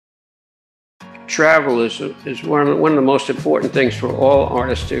travel is one of the most important things for all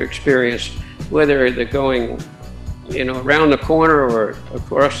artists to experience, whether they're going, you know, around the corner or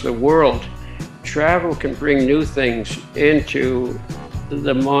across the world. Travel can bring new things into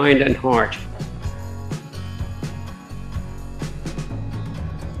the mind and heart.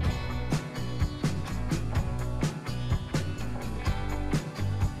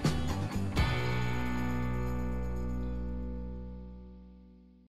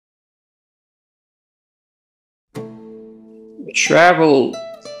 Travel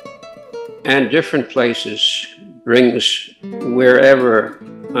and different places brings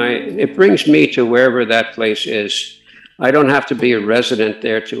it brings me to wherever that place is. I don't have to be a resident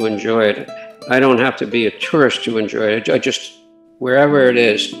there to enjoy it. I don't have to be a tourist to enjoy it. I just, wherever it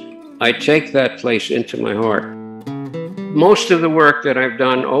is, I take that place into my heart. Most of the work that I've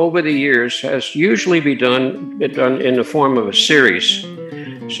done over the years has usually been done in the form of a series.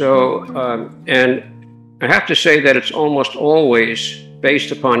 So, and I have to say that it's almost always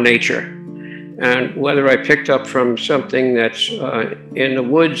based upon nature. And whether I picked up from something that's in the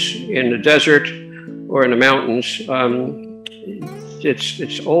woods, in the desert, or in the mountains,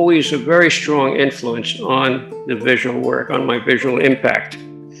 it's always a very strong influence on the visual work, on my visual impact.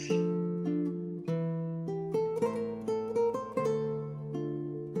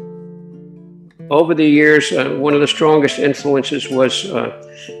 Over the years, one of the strongest influences was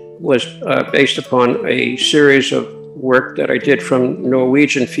based upon a series of work that I did from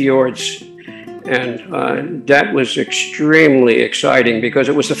Norwegian fjords. And that was extremely exciting because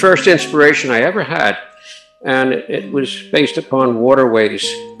it was the first inspiration I ever had. And it was based upon waterways.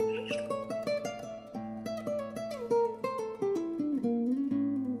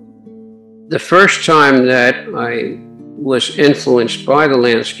 The first time that I was influenced by the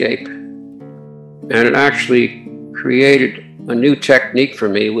landscape, and it actually created a new technique for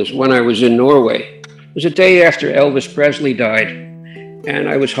me, was when I was in Norway. It was a day after Elvis Presley died, and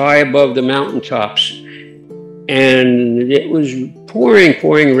I was high above the mountaintops, and it was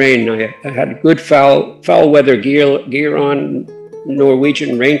pouring rain. I had good foul weather gear on,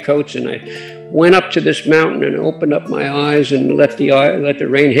 Norwegian raincoats, and I went up to this mountain and opened up my eyes and let the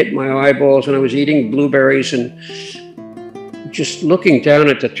rain hit my eyeballs, and I was eating blueberries and just looking down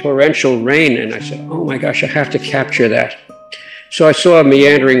at the torrential rain, and I said, oh my gosh, I have to capture that. So I saw a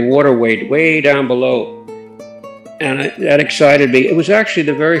meandering waterway way down below, and that excited me. It was actually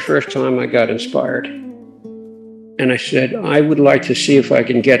the very first time I got inspired. And I said, I would like to see if I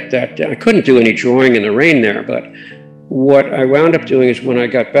can get that. I couldn't do any drawing in the rain there, but what I wound up doing is when I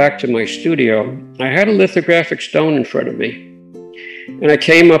got back to my studio, I had a lithographic stone in front of me. And I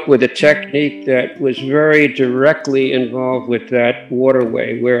came up with a technique that was very directly involved with that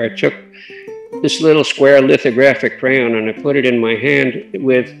waterway, where I took this little square lithographic crayon and I put it in my hand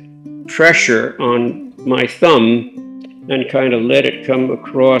with pressure on my thumb and kind of let it come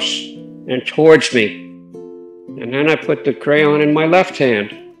across and towards me. And then I put the crayon in my left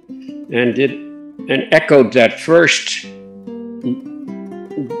hand and echoed that first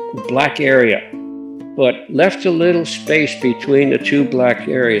black area, but left a little space between the two black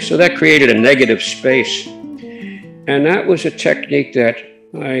areas. So that created a negative space. And that was a technique that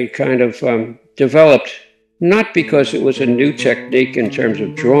I kind of developed, not because it was a new technique in terms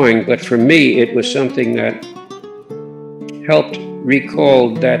of drawing, but for me, it was something that helped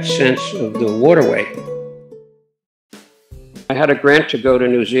recall that sense of the waterway. I had a grant to go to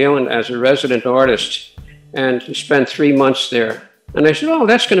New Zealand as a resident artist and to spend 3 months there. And I said, oh,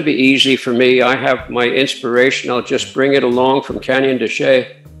 that's going to be easy for me. I have my inspiration. I'll just bring it along from Canyon de Chelly.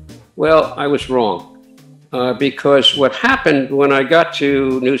 Well, I was wrong. Because what happened when I got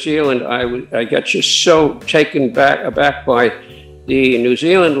to New Zealand, I got just so taken aback by the New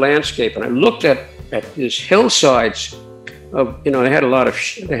Zealand landscape. And I looked at these hillsides of, you know, they have a lot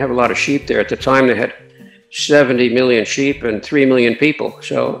of sheep there. At the time, they had 70 million sheep and 3 million people.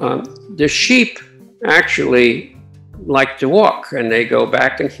 So the sheep actually like to walk, and they go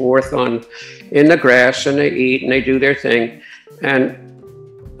back and forth in the grass, and they eat and they do their thing. And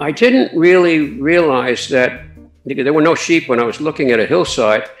I didn't really realize that there were no sheep when I was looking at a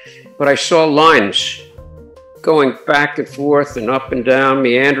hillside, but I saw lines going back and forth and up and down,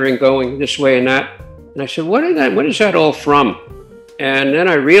 meandering, going this way and that. And I said, what is that all from? And then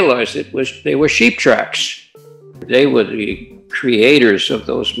I realized they were sheep tracks. They were the creators of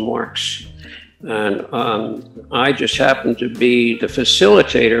those marks. And I just happened to be the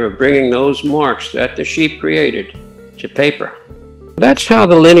facilitator of bringing those marks that the sheep created to paper. That's how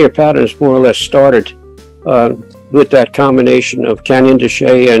the linear patterns more or less started, with that combination of Canyon de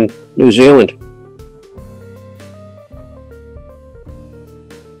Chelly and New Zealand.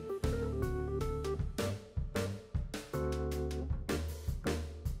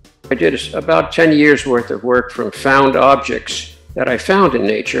 I did about 10 years worth of work from found objects that I found in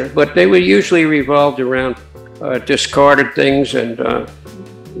nature, but they were usually revolved around discarded things and,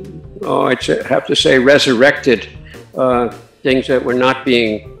 I'd have to say resurrected things that were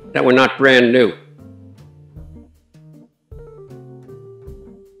not brand new.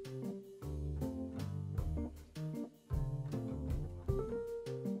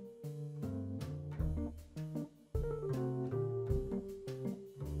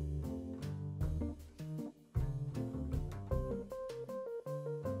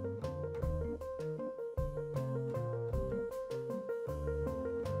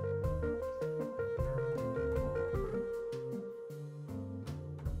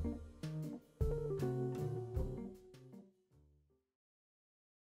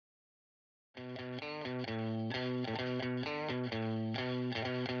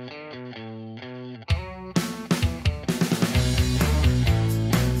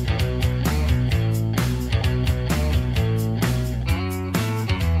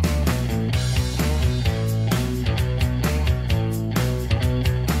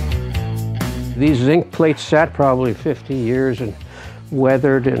 These zinc plates sat probably 50 years and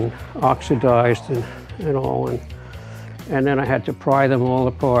weathered and oxidized and all, and then I had to pry them all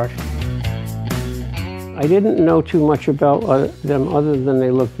apart. I didn't know too much about them other than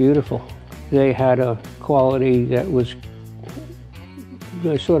they looked beautiful. They had a quality that was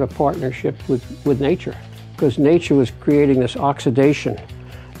a sort of partnership with nature, because nature was creating this oxidation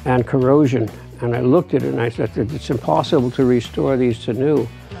and corrosion, and I looked at it and I said, it's impossible to restore these to new.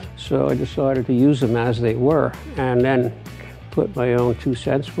 So I decided to use them as they were and then put my own 2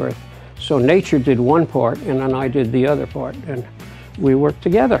 cents worth. So nature did one part and then I did the other part, and we worked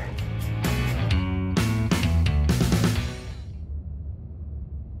together.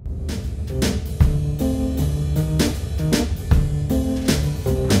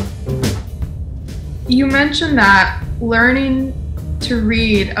 You mentioned that learning to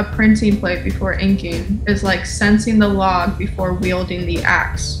read a printing plate before inking is like sensing the log before wielding the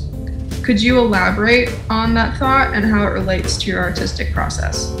axe. Could you elaborate on that thought and how it relates to your artistic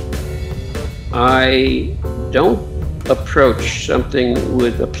process? I don't approach something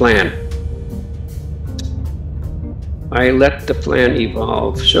with a plan. I let the plan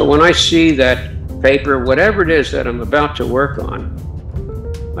evolve. So when I see that paper, whatever it is that I'm about to work on,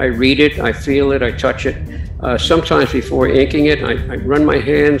 I read it, I feel it, I touch it. Sometimes before inking it, I run my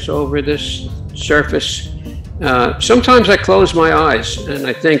hands over this surface. Sometimes I close my eyes and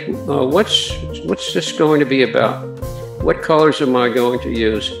I think, what's this going to be about? What colors am I going to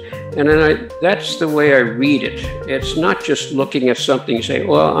use? And then that's the way I read it. It's not just looking at something and saying,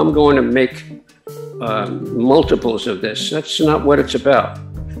 well, I'm going to make multiples of this. That's not what it's about.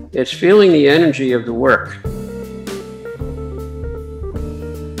 It's feeling the energy of the work.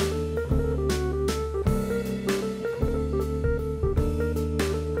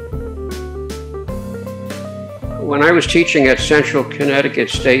 When I was teaching at Central Connecticut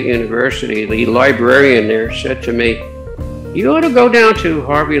State University, the librarian there said to me, you ought to go down to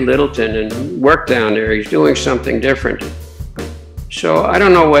Harvey Littleton and work down there. He's doing something different. So I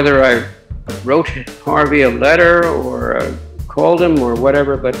don't know whether I wrote Harvey a letter or called him or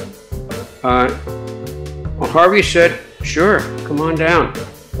whatever, but Harvey said, sure, come on down.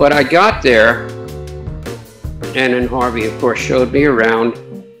 But I got there, and then Harvey, of course, showed me around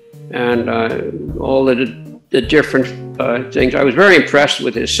and all the different things. I was very impressed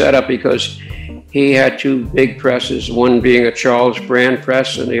with his setup because he had 2 big presses, one being a Charles brand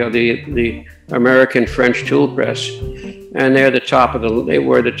press and the other the American French tool press. And they were the top of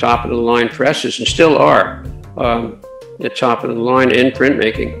the line presses and still are the top of the line in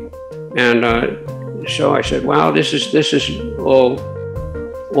printmaking. And so I said, wow, this is all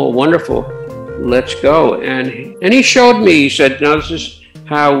wonderful. Let's go. And he showed me, he said, now this is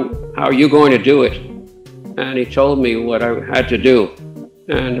how you're going to do it. And he told me what I had to do.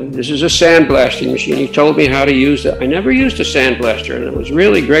 And this is a sandblasting machine. He told me how to use it. I never used a sandblaster, and it was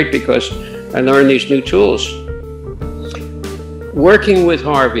really great because I learned these new tools. Working with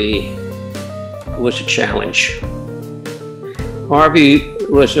Harvey was a challenge. Harvey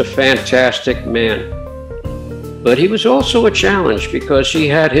was a fantastic man, but he was also a challenge because he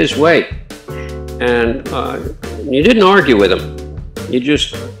had his way. And you didn't argue with him. You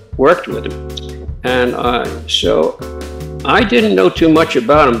just worked with him. And so I didn't know too much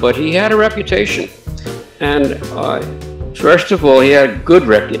about him, but he had a reputation. And first of all, he had a good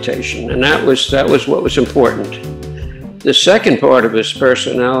reputation, and that was what was important. The second part of his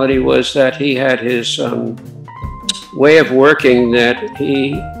personality was that he had his way of working, that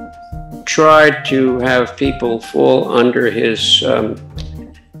he tried to have people fall under his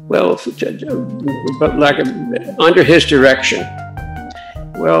Well, but like under his direction.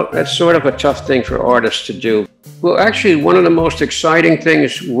 Well, that's sort of a tough thing for artists to do. Well, actually, one of the most exciting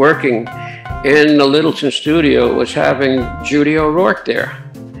things working in the Littleton studio was having Judy O'Rourke there.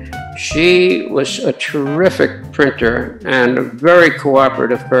 She was a terrific printer and a very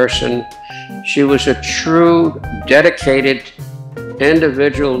cooperative person. She was a true, dedicated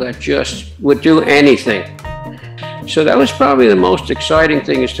individual that just would do anything. So that was probably the most exciting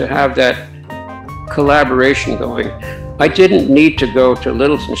thing, is to have that collaboration going. I didn't need to go to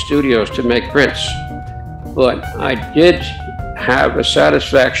Littleton Studios to make prints, but I did have a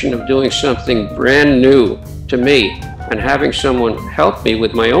satisfaction of doing something brand new to me and having someone help me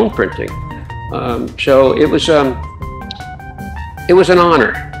with my own printing. So it was an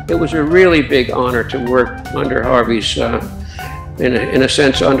honor. It was a really big honor to work under Harvey's, in a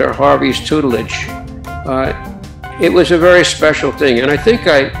sense, under Harvey's tutelage. It was a very special thing, and I think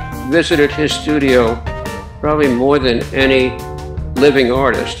I visited his studio probably more than any living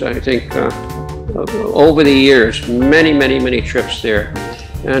artist. I think over the years, many trips there,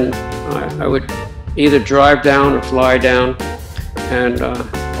 and I would either drive down or fly down, and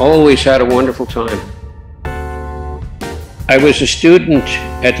always had a wonderful time. I was a student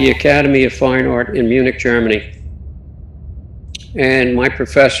at the Academy of Fine Art in Munich, Germany, and my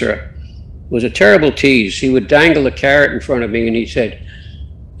professor was a terrible tease. He would dangle a carrot in front of me, and he said,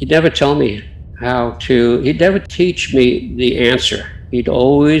 he'd never tell me he'd never teach me the answer. He'd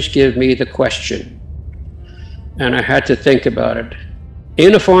always give me the question. And I had to think about it.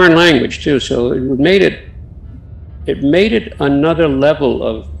 In a foreign language too, so it made it another level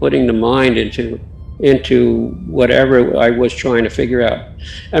of putting the mind into whatever I was trying to figure out.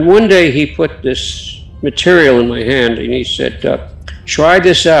 And one day he put this material in my hand and he said, try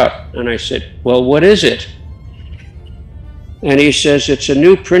this out. And I said, well, what is it? And he says, it's a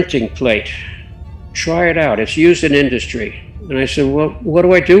new printing plate. Try it out. It's used in industry. And I said, well, what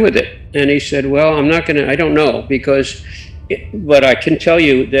do I do with it? And he said, well, I don't know, but I can tell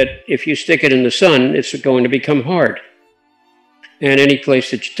you that if you stick it in the sun, it's going to become hard. And any place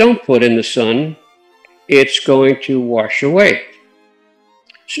that you don't put in the sun, it's going to wash away.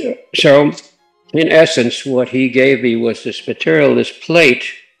 So in essence, what he gave me was this material, this plate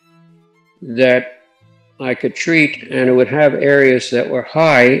that I could treat, and it would have areas that were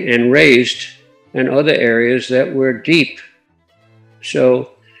high and raised and other areas that were deep.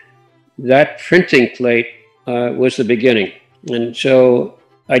 So that printing plate was the beginning. And so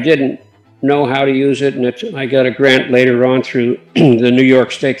I didn't know how to use it, and I got a grant later on through the New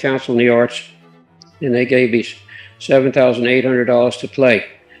York State Council on the Arts, and they gave me $7,800 to play.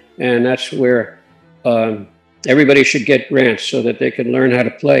 And that's where everybody should get grants, so that they can learn how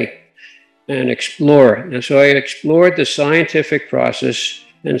to play and explore. And so I explored the scientific process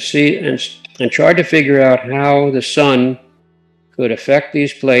and tried to figure out how the sun could affect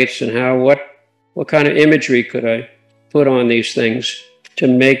these plates, and what kind of imagery could I put on these things to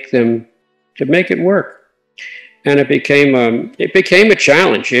make it work. And it became a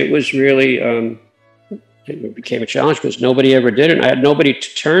challenge. It was really it became a challenge because nobody ever did it, and I had nobody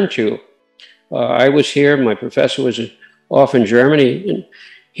to turn to. I was here, my professor was off in Germany, and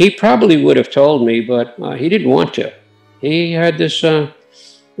he probably would have told me, but he didn't want to. He had this,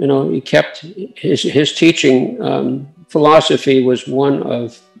 he kept his teaching philosophy was one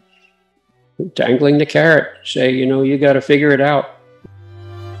of dangling the carrot, say, you got to figure it out.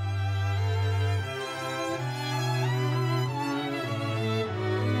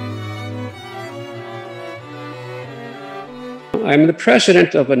 I'm the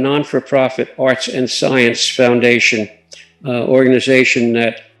president of a non-for-profit arts and science foundation organization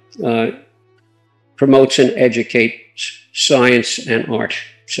that promotes and educates science and art.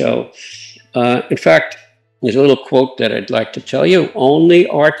 So, in fact, there's a little quote that I'd like to tell you. Only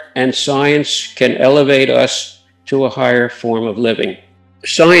art and science can elevate us to a higher form of living.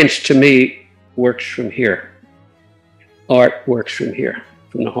 Science, to me, works from here. Art works from here,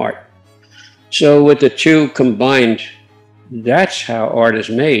 from the heart. So with the two combined, that's how art is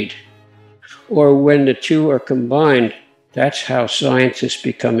made. Or when the two are combined, that's how scientists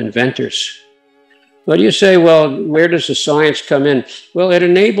become inventors. But you say, well, where does the science come in? Well, it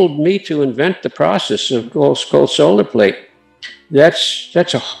enabled me to invent the process of gold solar plate. That's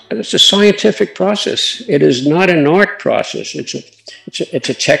a scientific process. It is not an art process. It's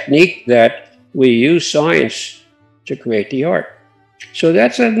a technique that we use science to create the art. So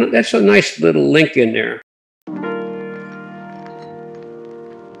that's a nice little link in there.